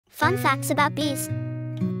Fun facts about bees.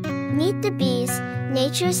 Meet the bees,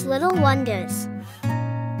 nature's little wonders.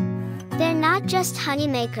 They're not just honey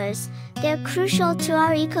makers, they're crucial to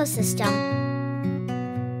our ecosystem.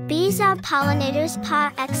 Bees are pollinators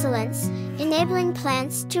par excellence, enabling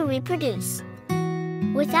plants to reproduce.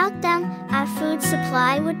 Without them, our food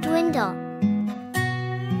supply would dwindle.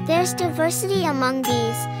 There's diversity among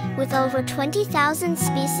bees, with over 20,000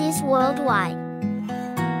 species worldwide.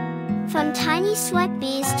 From tiny sweat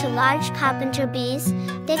bees to large carpenter bees,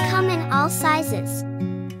 they come in all sizes.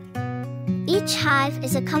 Each hive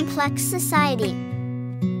is a complex society.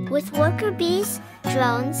 With worker bees,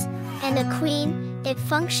 drones, and a queen, it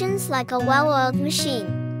functions like a well-oiled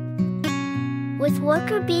machine. With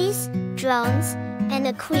worker bees, drones, and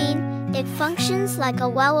a queen, it functions like a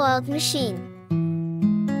well-oiled machine.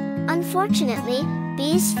 Unfortunately,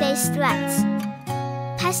 bees face threats.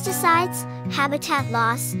 Pesticides, habitat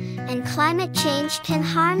loss, and climate change can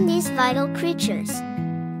harm these vital creatures.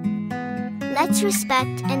 Let's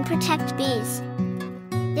respect and protect bees.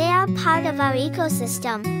 They are part of our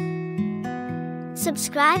ecosystem.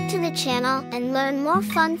 Subscribe to the channel and learn more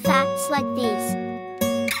fun facts like these.